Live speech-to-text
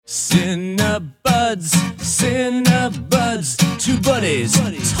Cinebuds, two buddies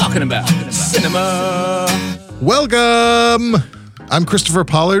talking about cinema. Welcome! I'm Christopher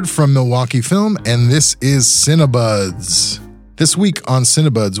Pollard from Milwaukee Film, and this is Cinebuds. This week on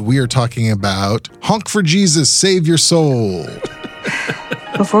Cinebuds, we are talking about Honk for Jesus, Save Your Soul.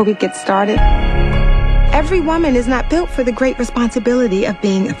 Before we get started, every woman is not built for the great responsibility of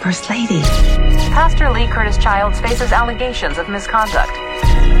being a first lady. Pastor Lee Curtis Childs faces allegations of misconduct.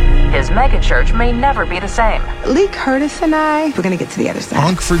 His megachurch may never be the same. Lee Curtis and I, we're going to get to the other side.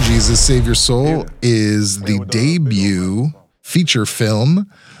 Honk for Jesus, Save Your Soul is the debut feature film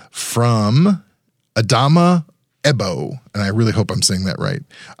from Adama Ebo, and I really hope I'm saying that right,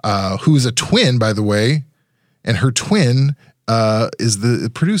 who is a twin, by the way, and her twin is the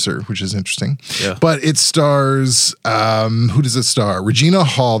producer, which is interesting. Yeah. But it stars, who does it star? Regina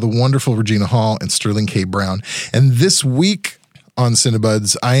Hall, the wonderful Regina Hall, and Sterling K. Brown. And this week on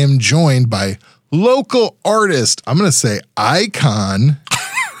Cinebuds, I am joined by local artist, I'm going to say icon,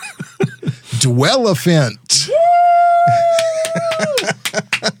 Dwellafant.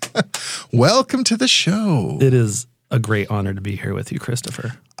 Welcome to the show. It is a great honor to be here with you,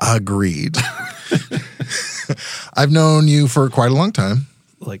 Christopher. Agreed. I've known you for quite a long time.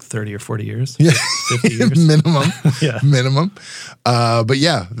 Like 30 or 40 years? Yeah. 50 years? Minimum. Yeah. Minimum. But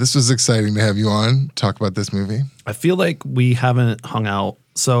yeah, this was exciting to have you on, talk about this movie. I feel like we haven't hung out.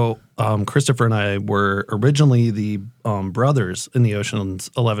 So Christopher and I were originally the brothers in the Ocean's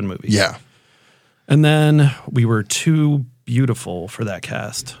 11 movie. Yeah. And then we were too beautiful for that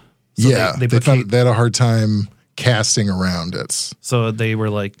cast. So yeah. They had a hard time casting around it. So they were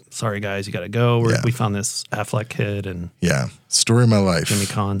like, sorry guys, you got to go. Yeah. We found this Affleck kid and yeah, story of my life. Jimmy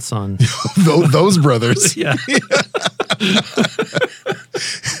Kahn's son. Those brothers. Yeah. I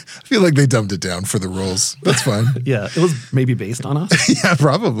feel like they dumbed it down for the roles. That's fine. Yeah, it was maybe based on us. Yeah,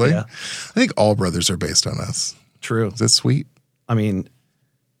 probably. Yeah. I think all brothers are based on us. True. Is that sweet? I mean,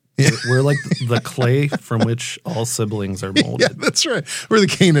 we're like the clay from which all siblings are molded. Yeah, that's right. We're the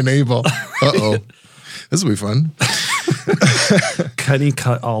Cain and Abel. Uh-oh. This will be fun. Can you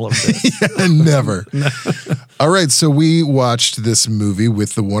cut all of this? Yeah, never. No. All right, so we watched this movie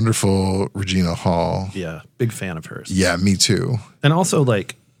with the wonderful Regina Hall. Yeah, big fan of hers. Yeah, me too. And also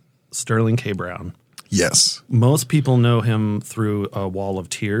like Sterling K. Brown. Yes. Most people know him through A Wall of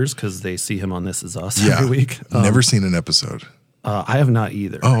Tears because they see him on This Is Us every week. Never seen an episode. I have not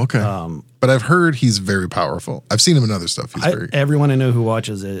either. Oh, okay. But I've heard he's very powerful. I've seen him in other stuff. Everyone I know who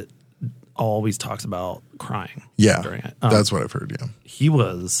watches it always talks about crying during it. That's what I've heard, yeah. He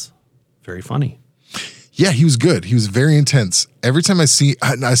was very funny. Yeah, he was good. He was very intense. Every time I say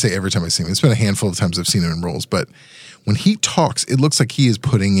every time I see him, it's been a handful of times I've seen him in roles, but when he talks, it looks like he is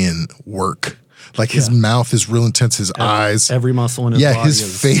putting in work. Like his mouth is real intense, his eyes. Every muscle in his body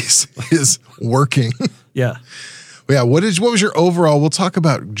his face is working. Yeah. Yeah, what was your overall, we'll talk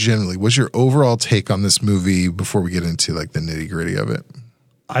about generally, what's your overall take on this movie before we get into like the nitty-gritty of it?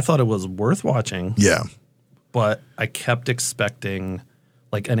 I thought it was worth watching. Yeah. But I kept expecting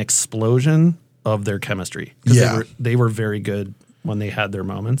like an explosion of their chemistry. Yeah. They were very good when they had their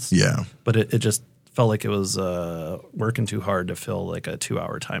moments. Yeah. But it just felt like it was working too hard to fill like a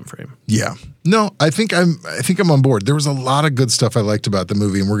 2-hour time frame. Yeah. No, I think I'm on board. There was a lot of good stuff I liked about the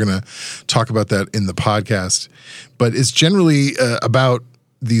movie, and we're going to talk about that in the podcast. But it's generally about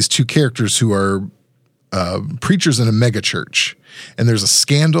these two characters who are preachers in a mega church, and there's a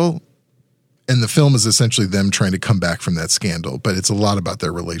scandal, and the film is essentially them trying to come back from that scandal, but it's a lot about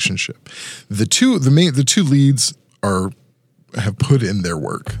their relationship. The two leads have put in their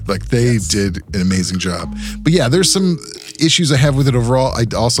work. Like they did an amazing job. But yeah, there's some issues I have with it overall. I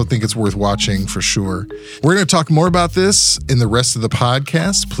also think it's worth watching for sure. We're going to talk more about this in the rest of the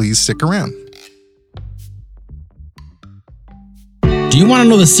podcast. Please stick around. Do you want to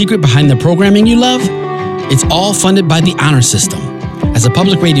know the secret behind the programming you love? It's all funded by the Honor System. As a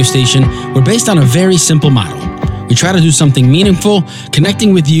public radio station, we're based on a very simple model. We try to do something meaningful,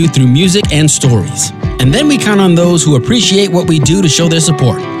 connecting with you through music and stories. And then we count on those who appreciate what we do to show their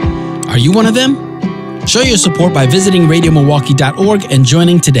support. Are you one of them? Show your support by visiting RadioMilwaukee.org and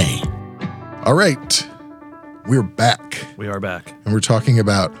joining today. All right. We're back. We are back. And we're talking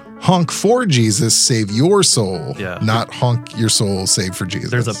about Honk for Jesus, Save Your Soul. Yeah. Not Honk Your Soul, Save for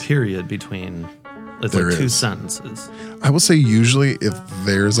Jesus. There's a period between... It's there like two is. sentences. I will say usually if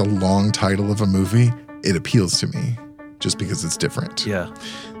there's a long title of a movie, it appeals to me just because it's different. Yeah.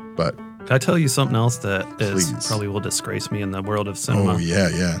 But can I tell you something else that please. probably will disgrace me in the world of cinema? Oh,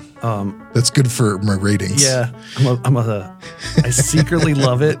 yeah. That's good for my ratings. Yeah. I secretly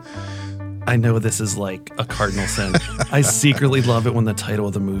love it I know this is like a cardinal sin. I secretly love it when the title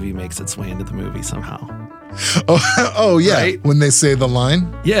of the movie makes its way into the movie somehow. Oh yeah. Right? When they say the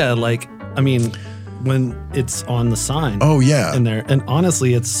line. Yeah, like, I mean, when it's on the sign. Oh yeah. In there. And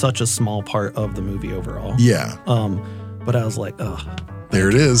honestly, it's such a small part of the movie overall. Yeah. But I was like, oh. There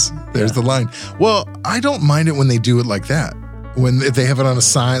it is. There's the line. Well, I don't mind it when they do it like that. If they have it on a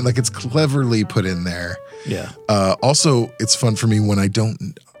sign, like it's cleverly put in there. Yeah. Also, it's fun for me when I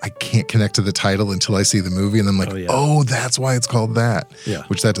can't connect to the title until I see the movie, and I'm like, oh, that's why it's called that. Yeah.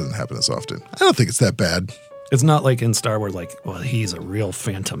 Which that doesn't happen as often. I don't think it's that bad. It's not like in Star Wars, like, well, he's a real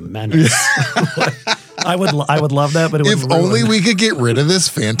Phantom Menace. I would love that, but it would if only we could get rid of this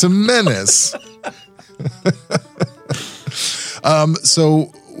Phantom Menace.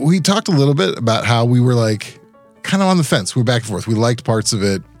 So we talked a little bit about how we were like kind of on the fence. We were back and forth. We liked parts of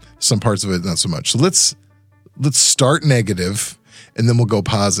it, some parts of it not so much. So let's start negative, and then we'll go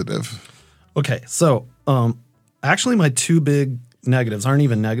positive. Okay, so actually my two big negatives aren't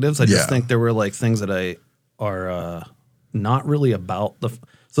even negatives. I just think there were like things that are not really about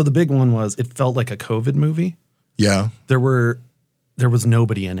so the big one was it felt like a COVID movie. Yeah. There was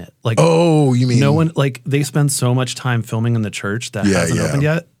nobody in it. Like, oh, you mean no one? Like, they spend so much time filming in the church that hasn't opened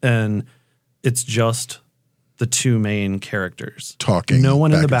yet, and it's just the two main characters talking. No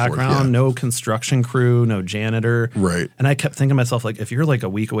one in the forth, background. No construction crew. No janitor. Right. And I kept thinking to myself, like, if you're like a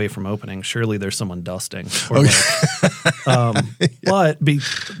week away from opening, surely there's someone dusting. Or but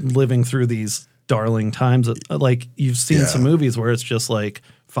living through these darling times, like you've seen some movies where it's just like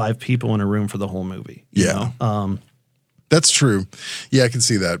 5 people in a room for the whole movie. You know? That's true. Yeah, I can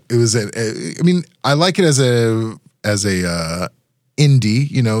see that. It was I mean, I like it as a indie,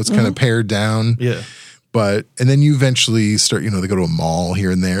 you know, it's kind of pared down. Yeah. And then you eventually start, you know, they go to a mall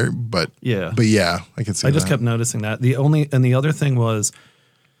here and there, but yeah, I can see that. I just kept noticing that. The other thing was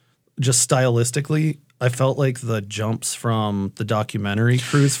just stylistically, I felt like the jumps from the documentary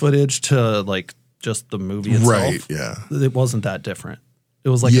cruise footage to like just the movie itself. Right, yeah. It wasn't that different. It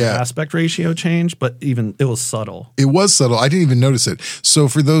was like an aspect ratio change, but even it was subtle. It was subtle. I didn't even notice it. So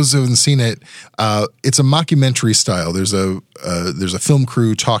for those who haven't seen it, it's a mockumentary style. There's a film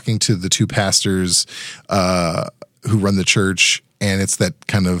crew talking to the two pastors who run the church, and it's that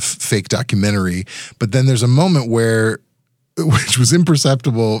kind of fake documentary. But then there's a moment which was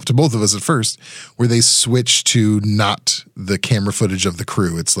imperceptible to both of us at first, where they switch to not the camera footage of the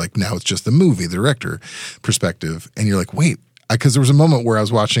crew. It's like now it's just the movie, the director perspective, and you're like, wait. Because there was a moment where I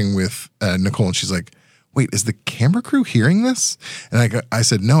was watching with Nicole, and she's like, wait, is the camera crew hearing this? And I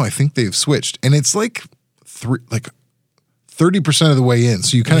said, no, I think they've switched. And it's like 30% of the way in.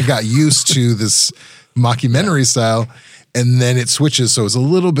 So you kind of got used to this mockumentary style, and then it switches. So it's a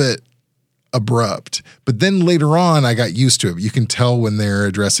little bit abrupt. But then later on, I got used to it. You can tell when they're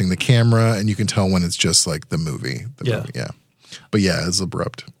addressing the camera, and you can tell when it's just like the movie. Movie, yeah. But yeah, it's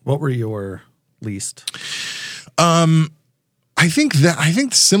abrupt. What were your least? I think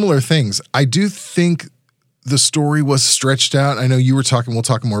similar things. I do think the story was stretched out. I know you were talking. We'll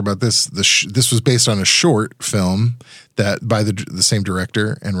talk more about this. This was based on a short film that by the same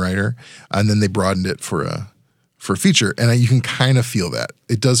director and writer, and then they broadened it for a feature. And you can kind of feel that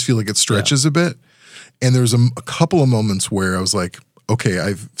it does feel like it stretches a bit. And there's a couple of moments where I was like, okay,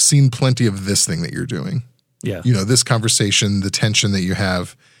 I've seen plenty of this thing that you're doing. Yeah, you know, this conversation, the tension that you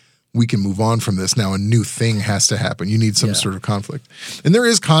have. We can move on from this. Now a new thing has to happen. You need some sort of conflict. And there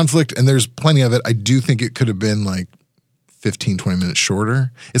is conflict, and there's plenty of it. I do think it could have been like 15, 20 minutes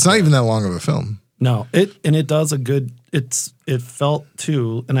shorter. It's not even that long of a film. No, it does a good, it felt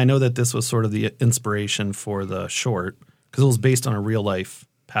too, and I know that this was sort of the inspiration for the short, because it was based on a real life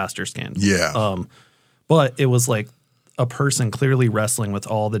pastor scandal. Yeah. But it was like a person clearly wrestling with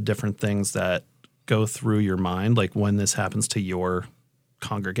all the different things that go through your mind, like when this happens to your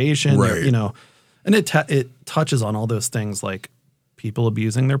congregation, right. Or, you know, and it touches on all those things, like people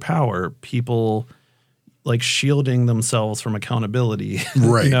abusing their power, people like shielding themselves from accountability,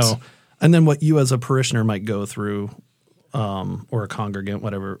 right? You know, and then what you as a parishioner might go through, or a congregant,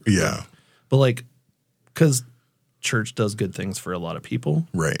 whatever. Yeah, but like, because church does good things for a lot of people,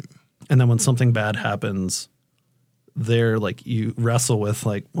 right? And then when something bad happens, they're like, you wrestle with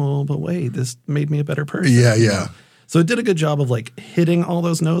like, well, but wait, this made me a better person. Yeah, you yeah. know? So it did a good job of like hitting all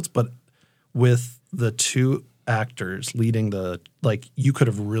those notes, but with the two actors leading you could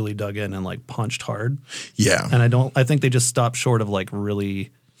have really dug in and like punched hard. Yeah. And I think they just stopped short of like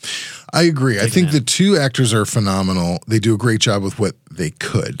really. I agree. I think the two actors are phenomenal. They do a great job with what they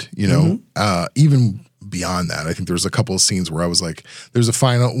could, you know, even beyond that. I think there was a couple of scenes where I was like, there's a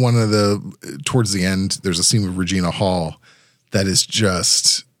towards the end, there's a scene with Regina Hall that is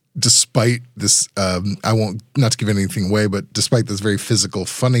just despite this, I won't, not to give anything away, but despite this very physical,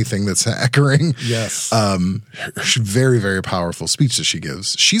 funny thing that's occurring, Yes. her very, very powerful speech that she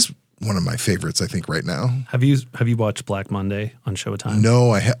gives. She's one of my favorites, I think, right now. Have you watched Black Monday on Showtime?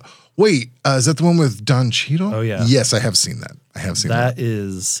 No, I have. Wait, is that the one with Don Cheadle? Oh, yeah. Yes, I have seen that. That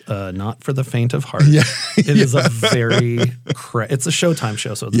is not for the faint of heart. Yeah. It is a very, it's a Showtime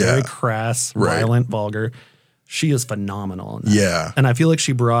show, so it's Yeah. very crass, Right. violent, vulgar. She is phenomenal in that. Yeah. And I feel like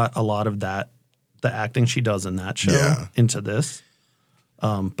she brought a lot of that, the acting she does in that show Yeah. into this.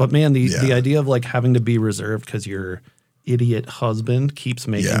 But man, the idea of like having to be reserved because your idiot husband keeps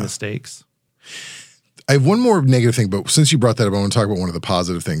making mistakes. I have one more negative thing, but since you brought that up, I want to talk about one of the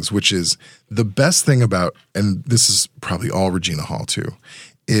positive things, which is the best thing about, and this is probably all Regina Hall too,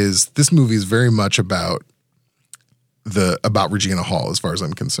 is this movie is very much about Regina Hall as far as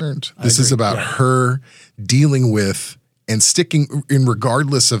I'm concerned. This is about her dealing with and sticking in,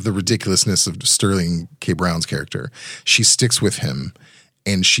 regardless of the ridiculousness of Sterling K. Brown's character, she sticks with him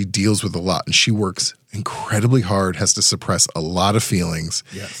and she deals with a lot and she works incredibly hard, has to suppress a lot of feelings.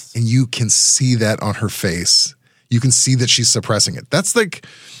 Yes. And you can see that on her face. You can see that she's suppressing it. That's like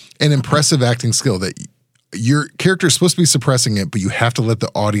an impressive acting skill that your character is supposed to be suppressing it, but you have to let the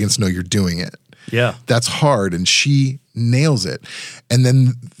audience know you're doing it. Yeah. That's hard, and she nails it. And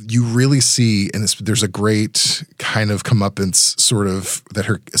then you really see, and there's a great kind of comeuppance sort of that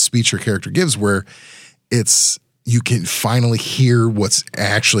her speech, her character gives, where you can finally hear what's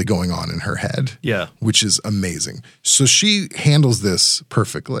actually going on in her head. Yeah. Which is amazing. So she handles this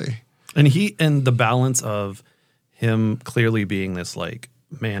perfectly. And the balance of him clearly being this like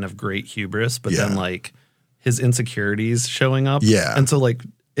man of great hubris, but then like his insecurities showing up. Yeah. And so like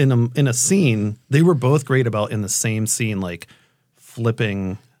in a scene, they were both great about in the same scene, like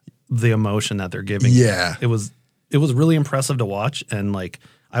flipping the emotion that they're giving. Yeah. It was really impressive to watch. And like,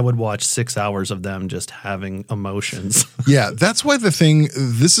 I would watch 6 hours of them just having emotions. Yeah, that's why this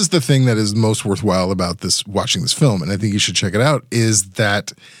is the thing that is most worthwhile about watching this film, and I think you should check it out, is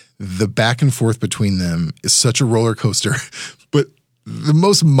that the back and forth between them is such a roller coaster, but the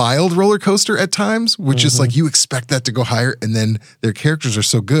most mild roller coaster at times, which is like you expect that to go higher, and then their characters are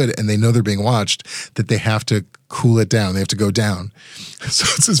so good and they know they're being watched that they have to cool it down. They have to go down. So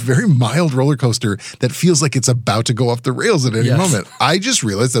it's this very mild roller coaster that feels like it's about to go off the rails at any moment. I just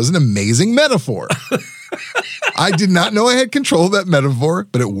realized that was an amazing metaphor. I did not know I had control of that metaphor,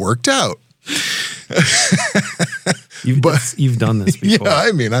 but it worked out. You've done this before. Yeah,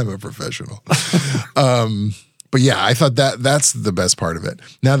 I mean, I'm a professional. But yeah, I thought that's the best part of it.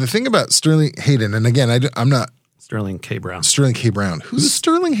 Now, the thing about Sterling Hayden, and again, I'm not Sterling K. Brown. Sterling K. Brown. Who's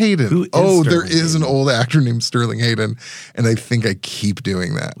Sterling Hayden? Who is there Sterling is Hayden? an old actor named Sterling Hayden, and I think I keep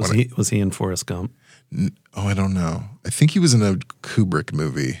doing that. Was he in Forrest Gump? I don't know. I think he was in a Kubrick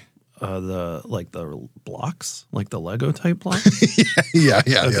movie. The blocks, like the Lego type blocks. Yeah,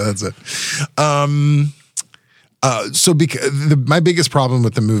 that's it. So my biggest problem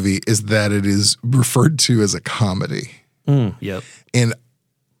with the movie is that it is referred to as a comedy. Yep. And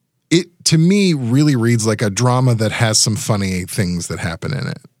it, to me, really reads like a drama that has some funny things that happen in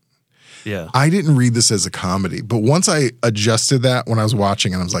it. Yeah. I didn't read this as a comedy, but once I adjusted that when I was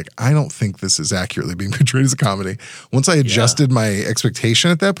watching, and I was like, I don't think this is accurately being portrayed as a comedy. Once I adjusted my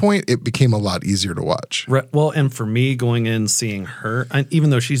expectation at that point, it became a lot easier to watch. Well, and for me, going in seeing her, even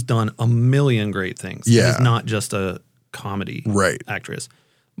though she's done a million great things, Yeah. she's not just a comedy actress.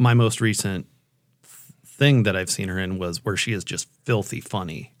 My most recent thing that I've seen her in was where she is just filthy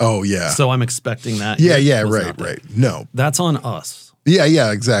funny. Oh yeah. So I'm expecting that. Yeah, right. No. That's on us.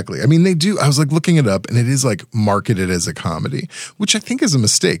 Yeah, exactly. I mean, they do. I was like looking it up, and it is like marketed as a comedy, which I think is a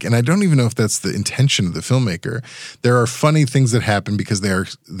mistake. And I don't even know if that's the intention of the filmmaker. There are funny things that happen because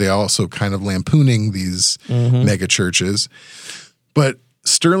they also kind of lampooning these mega churches. But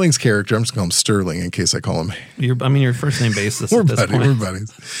Sterling's character, I'm just calling him Sterling in case I call him. Your first name basis We're at this point. We're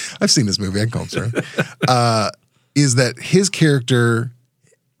buddies. I've seen this movie. I can call him Sterling. Is that his character?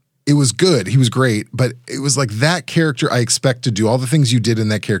 It was good. He was great, but it was like that character I expect to do all the things you did in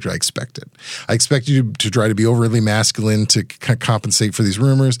that character. I expected you to try to be overly masculine to compensate for these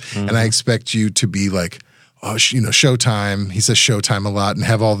rumors, and I expect you to be like, Showtime. He says Showtime a lot, and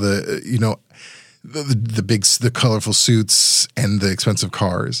have all the the colorful suits and the expensive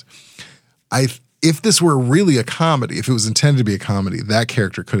cars. If this were really a comedy, if it was intended to be a comedy, that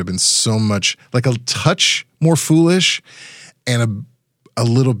character could have been so much like a touch more foolish and a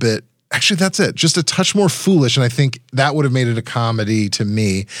little bit, actually that's it, just a touch more foolish, and I think that would have made it a comedy to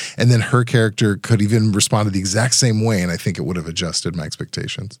me, and then her character could even respond to the exact same way, and I think it would have adjusted my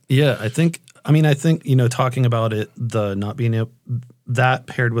expectations. Yeah, I think talking about it, the not being that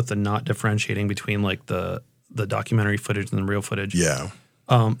paired with the not differentiating between like the documentary footage and the real footage. Yeah.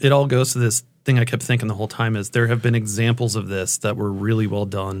 It all goes to this thing I kept thinking the whole time is there have been examples of this that were really well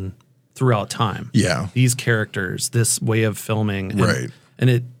done throughout time. Yeah. These characters, this way of filming. And, Right. And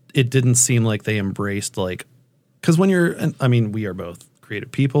it didn't seem like they embraced like, because when you're, I mean, we are both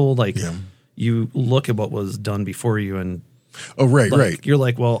creative people. Like you look at what was done before you and Oh, right, like, right. you're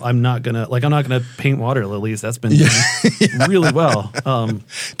like, well, I'm not gonna paint water lilies. That's been done really well.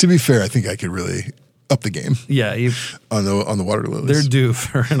 To be fair, I think I could really up the game Yeah, on the water lilies. they're due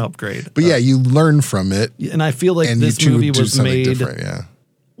for an upgrade. But yeah, you learn from it. And I feel like And this you do movie was something made different. Yeah.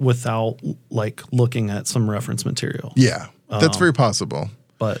 without like looking at some reference material. Yeah. That's very possible.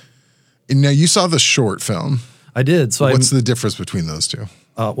 But And now you saw the short film. I did. So What's the difference between those two?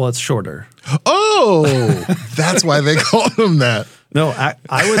 well, it's shorter. Oh, that's why they call them that. No,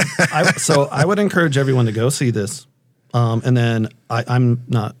 I would encourage everyone to go see this. And then I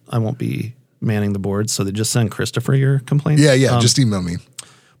won't be manning the board, so they just send Christopher your complaints. Yeah. Just email me.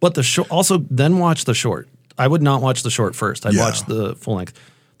 But also then watch the short. I would not watch the short first. I'd watch the full length.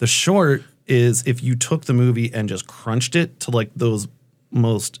 The short is if you took the movie and just crunched it to like those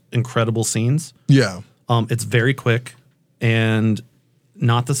most incredible scenes. Yeah. It's very quick and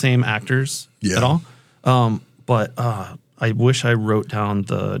not the same actors at all. But I wish I wrote down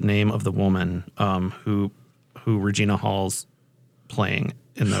the name of the woman who Regina Hall's playing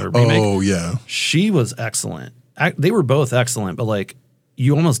in the remake. Oh, yeah. She was excellent. They were both excellent, but like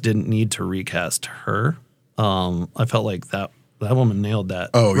you almost didn't need to recast her. I felt like that woman nailed that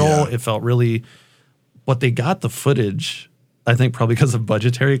role. Yeah. It felt really, but they got the footage, I think probably because of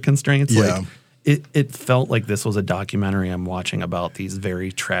budgetary constraints. Yeah. Like it felt like this was a documentary I'm watching about these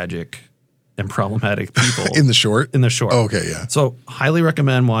very tragic and problematic people. In the short? In the short. Oh, okay, yeah. So highly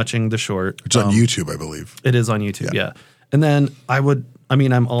recommend watching the short. It's on YouTube, I believe. It is on YouTube, yeah. And then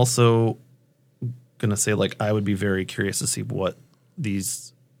I'm also going to say, like, I would be very curious to see what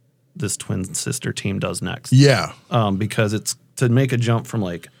this twin sister team does next. Yeah. Because it's to make a jump from,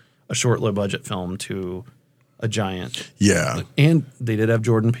 like, a short, low-budget film to a giant. Yeah. And they did have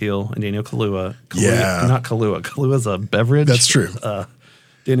Jordan Peele and Daniel Kaluuya. Yeah. Not Kahlua. Kaluuya's a beverage. That's true.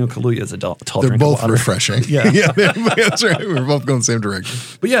 Daniel Kaluuya is a tall They're drink both of water. refreshing. Yeah. That's right. We're both going the same direction.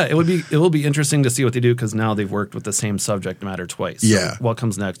 But yeah, it will be interesting to see what they do because now they've worked with the same subject matter twice. So Yeah. what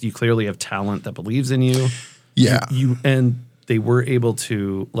comes next? You clearly have talent that believes in you. Yeah. And they were able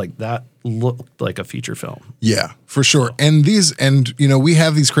to like that looked like a feature film. Yeah, for sure. And we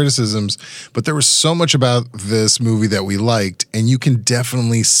have these criticisms, but there was so much about this movie that we liked, and you can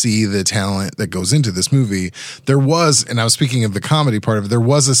definitely see the talent that goes into this movie. There was, and I was speaking of the comedy part of it, there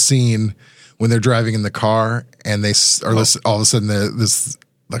was a scene when they're driving in the car and they are listening, all of a sudden this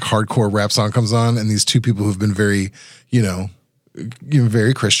like hardcore rap song comes on, and these two people who've been very,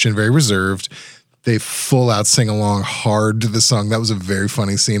 very Christian, very reserved, they full out sing along hard to the song. That was a very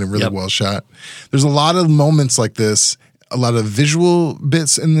funny scene and really well shot. There's a lot of moments like this, a lot of visual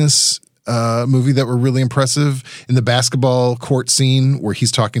bits in this movie that were really impressive. In the basketball court scene where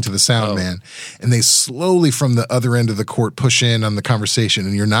he's talking to the sound man, and they slowly from the other end of the court push in on the conversation,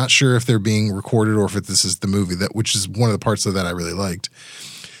 and you're not sure if they're being recorded or if this is the movie, which is one of the parts of that I really liked.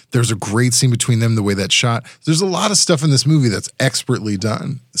 There's a great scene between them, the way that's shot. There's a lot of stuff in this movie that's expertly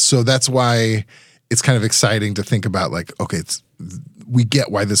done. So that's why it's kind of exciting to think about, like, okay, we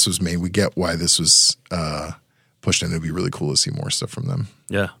get why this was made. We get why this was pushed in. It'd be really cool to see more stuff from them.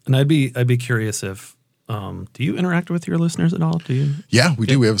 Yeah. And I'd be curious if do you interact with your listeners at all? Do you? Yeah, we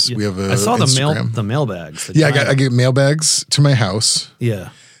do. We have a I saw Instagram. the mailbags. I get mailbags to my house.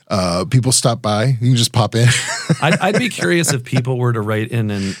 Yeah. People stop by. You can just pop in. I'd be curious if people were to write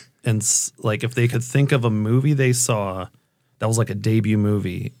in and like if they could think of a movie they saw that was like a debut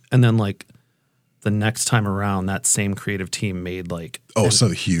movie, and then like the next time around that same creative team made like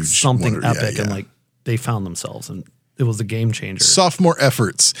something epic, and like they found themselves, and it was a game changer. Sophomore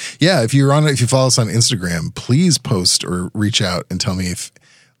efforts. Yeah, if you follow us on Instagram, please post or reach out and tell me if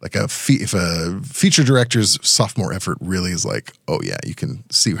a feature director's sophomore effort really is like, oh yeah, you can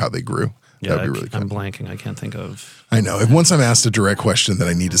see how they grew. Yeah, that'd be really fun. I'm blanking. I can't think of. I know. Once I'm asked a direct question that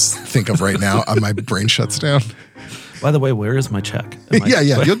I need to think of right now, my brain shuts down. By the way, where is my check? Yeah,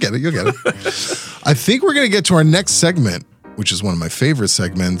 you'll get it. I think we're going to get to our next segment, which is one of my favorite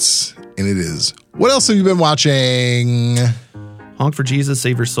segments, and it is, what else have you been watching? Honk for Jesus,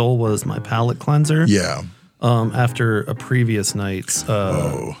 Save Your Soul was my palate cleanser. Yeah. After a previous night's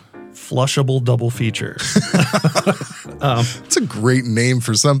flushable double feature. It's a great name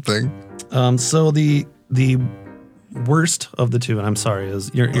for something. So the worst of the two, and I'm sorry, is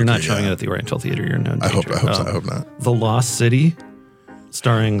you're not showing it at the Oriental Theater. You're no danger. I hope not. The Lost City.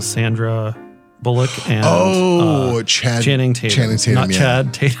 starring Sandra Bullock and Channing Tatum. Not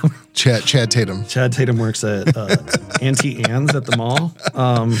Chad Tatum. Chad Tatum. Chad Tatum works at Auntie Anne's at the mall.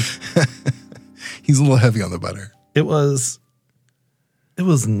 He's a little heavy on the butter. It was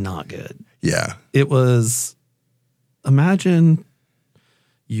not good. Yeah. It was, imagine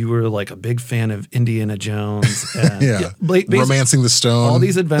you were like a big fan of Indiana Jones. And Romancing the Stone. All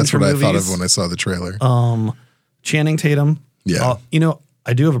these adventure movies. That's what I thought of when I saw the trailer. Channing Tatum. Yeah.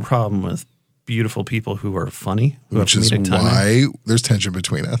 I do have a problem with beautiful people who are funny. Which is why there's tension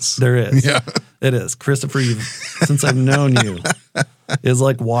between us. There is. Yeah. It is. Christopher, since I've known you, is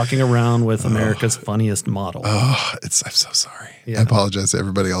like walking around with America's funniest model. Oh, I'm so sorry. Yeah. I apologize to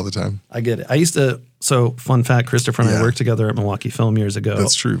everybody all the time. I get it. Fun fact, Christopher and I worked together at Milwaukee Film years ago.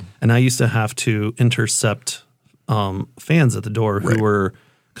 That's true. And I used to have to intercept fans at the door who were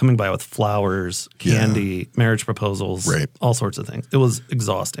coming by with flowers, candy, marriage proposals, all sorts of things. It was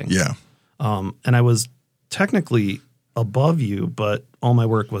exhausting. Yeah. And I was technically above you, but all my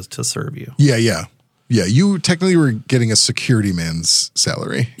work was to serve you. Yeah. You technically were getting a security man's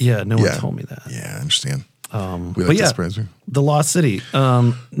salary. Yeah, no one told me that. Yeah, I understand. Surprise me. The Lost City,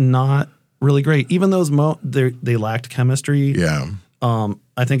 not really great. Even those they lacked chemistry. Yeah.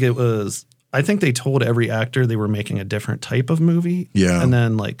 I think they told every actor they were making a different type of movie. Yeah. And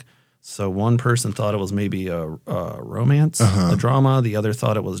then so one person thought it was maybe a romance, a drama. The other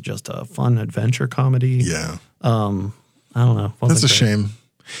thought it was just a fun adventure comedy. Yeah. I don't know. That's a shame.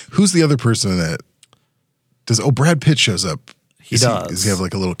 Who's the other person in that? Brad Pitt shows up. He does. Does he have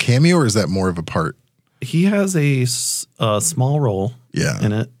like a little cameo, or is that more of a part? He has a small role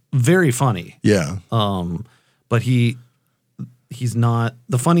in it. Very funny. Yeah. But he's not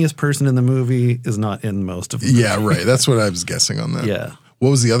the funniest person in the movie. Is not in most of the movie. Yeah, right. That's what I was guessing on that. Yeah. What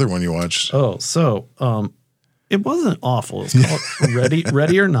was the other one you watched? Oh, so it wasn't awful. It's called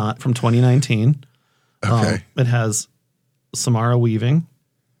Ready or Not from 2019. Okay. It has Samara Weaving,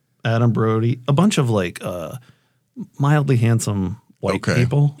 Adam Brody, a bunch of mildly handsome white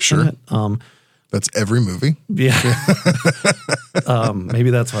people. Sure. In it. That's every movie. Yeah. Maybe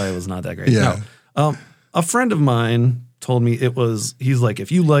that's why it was not that great. Yeah. No. A friend of mine told me he's like,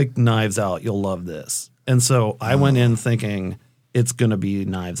 if you like Knives Out, you'll love this. And so I went in thinking it's going to be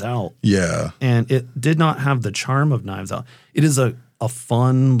Knives Out. Yeah. And it did not have the charm of Knives Out. It is a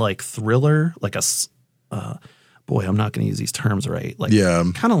fun, thriller, boy, I'm not going to use these terms right.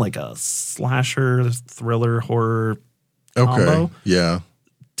 Kind of like a slasher, thriller, horror combo. Yeah.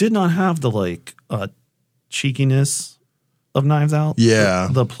 Did not have the cheekiness of Knives Out. Yeah.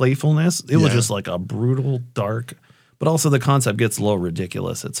 The playfulness. It was just like a brutal, dark, but also the concept gets a little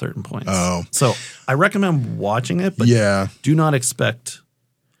ridiculous at certain points. Oh. So I recommend watching it, but do not expect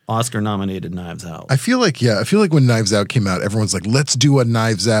Oscar-nominated Knives Out. I feel like when Knives Out came out, everyone's like, let's do a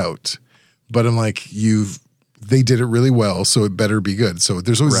Knives Out. But I'm like, they did it really well, so it better be good. So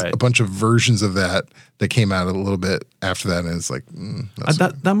there's always a bunch of versions of that came out a little bit after that, and it's like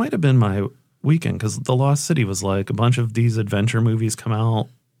that might have been my weekend because The Lost City was like a bunch of these adventure movies come out.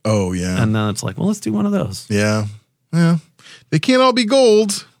 Oh yeah, and then it's like, well, let's do one of those. Yeah. They can't all be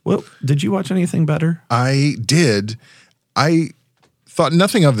gold. Well, did you watch anything better? I did. I thought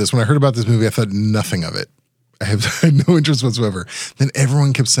nothing of this when I heard about this movie. I thought nothing of it. I had no interest whatsoever. Then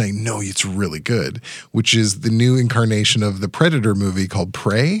everyone kept saying, no, it's really good, which is the new incarnation of the Predator movie called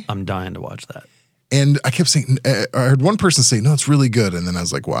Prey. I'm dying to watch that. And I kept saying, I heard one person say, no, it's really good. And then I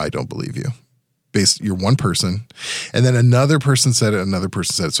was like, well, I don't believe you. You're one person. And then another person said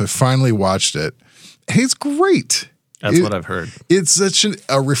it. So I finally watched it. And it's great. That's what I've heard. It's such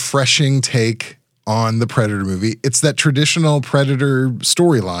a refreshing take on the Predator movie. It's that traditional Predator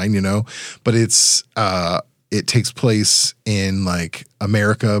storyline, but it takes place in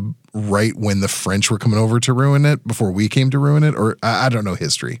America right when the French were coming over to ruin it, before we came to ruin it. Or I don't know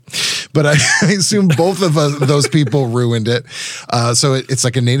history, but I assume both of those people ruined it. So it's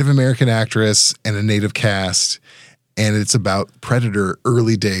like a Native American actress and a Native cast, and it's about Predator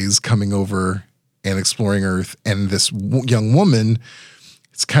early days coming over and exploring Earth. And this young woman,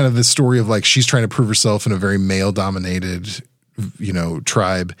 it's kind of the story of she's trying to prove herself in a very male-dominated,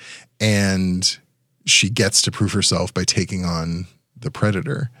 tribe, and she gets to prove herself by taking on the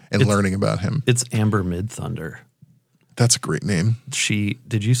Predator and learning about him. It's Amber Midthunder. That's a great name.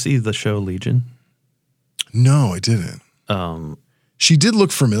 Did you see the show Legion? No, I didn't. She did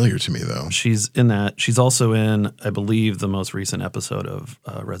look familiar to me, though. She's in that. She's also in, I believe, the most recent episode of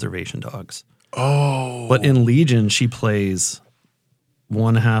Reservation Dogs. Oh. But in Legion, she plays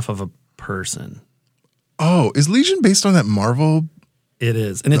one half of a person. Oh, is Legion based on that Marvel It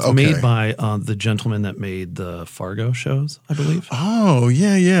is. And it's Okay. made by the gentleman that made the Fargo shows, I believe. Oh,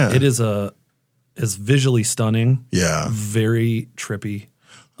 yeah. It is visually stunning. Yeah. Very trippy.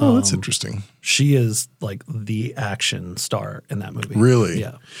 Oh, that's interesting. She is like the action star in that movie. Really?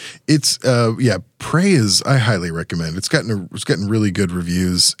 Yeah. It's Prey is I highly recommend. It's gotten really good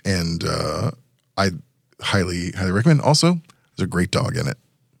reviews, and I highly recommend. Also, there's a great dog in it.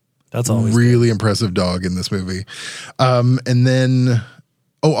 That's always really impressive dog in this movie. And then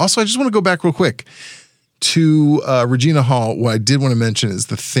also I just want to go back real quick to Regina Hall. What I did want to mention is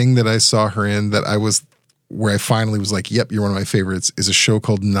the thing that I saw her in where I finally was like, yep, you're one of my favorites, is a show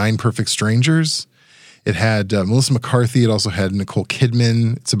called 9 Perfect Strangers. It had Melissa McCarthy. It also had Nicole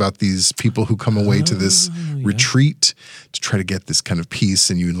Kidman. It's about these people who come away to this retreat to try to get this kind of peace,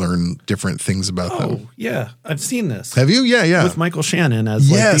 and you learn different things about them. Oh, yeah. I've seen this. Have you? Yeah. With Michael Shannon as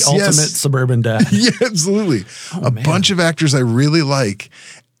the ultimate suburban dad. Yeah, absolutely. A bunch of actors I really like,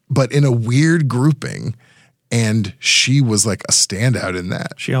 but in a weird grouping, and she was like a standout in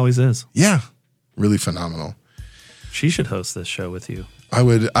that. She always is. Yeah. Really phenomenal. She should host this show with you. I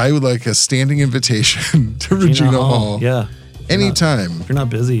would like a standing invitation to Regina Hall. Yeah. Anytime. If you're not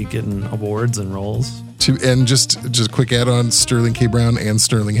busy getting awards and roles. And just a quick add on, Sterling K. Brown and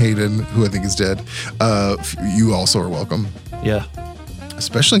Sterling Hayden, who I think is dead. You also are welcome. Yeah.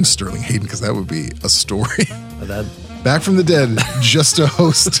 Especially Sterling Hayden, because that would be a story. Back from the dead, just to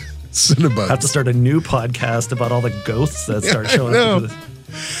host Cinebuds. Have to start a new podcast about all the ghosts that start showing up.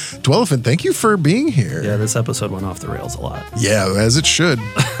 Dwellefant, thank you for being here. Yeah, this episode went off the rails a lot. Yeah, as it should.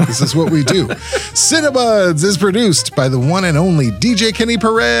 This is what we do. Cinebuds is produced by the one and only DJ Kenny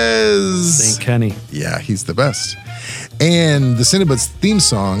Perez. St. Kenny. Yeah, he's the best. And the Cinebuds theme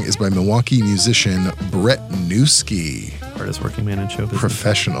song is by Milwaukee musician Brett Newski. Hardest working man in show business.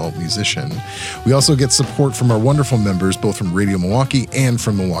 Professional musician. We also get support from our wonderful members, both from Radio Milwaukee and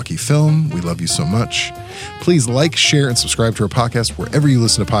from Milwaukee Film. We love you so much. Please like, share, and subscribe to our podcast wherever you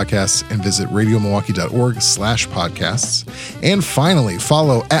listen to podcasts, and visit radiomilwaukee.org/podcasts. And finally,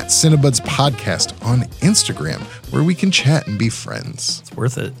 follow @Cinebuds Podcast on Instagram, where we can chat and be friends. It's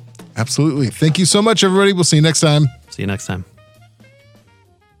worth it. Absolutely. Thank you so much, everybody. We'll see you next time. See you next time.